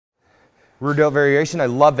Rear delt variation, I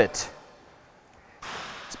love it.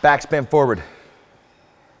 His back's bent forward.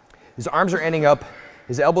 His arms are ending up,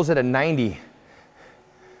 his elbows at a 90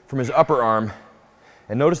 from his upper arm.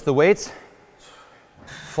 And notice the weights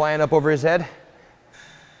flying up over his head.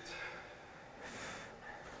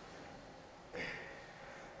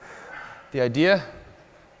 The idea,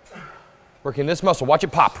 working this muscle, watch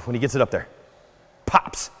it pop when he gets it up there.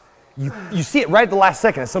 Pops. You see it right at the last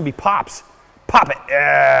second, as somebody pops. Pop it,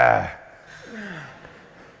 yeah.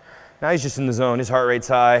 Now he's just in the zone, his heart rate's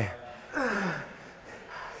high.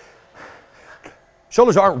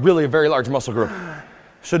 Shoulders aren't really a very large muscle group.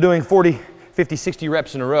 So doing 40, 50, 60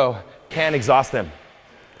 reps in a row can exhaust them.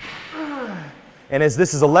 And as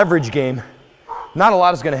this is a leverage game, not a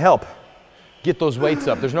lot is gonna help get those weights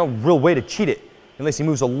up. There's no real way to cheat it unless he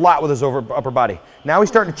moves a lot with his upper body. Now he's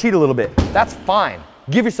starting to cheat a little bit. That's fine.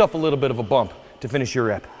 Give yourself a little bit of a bump to finish your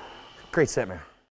rep. Great set, man.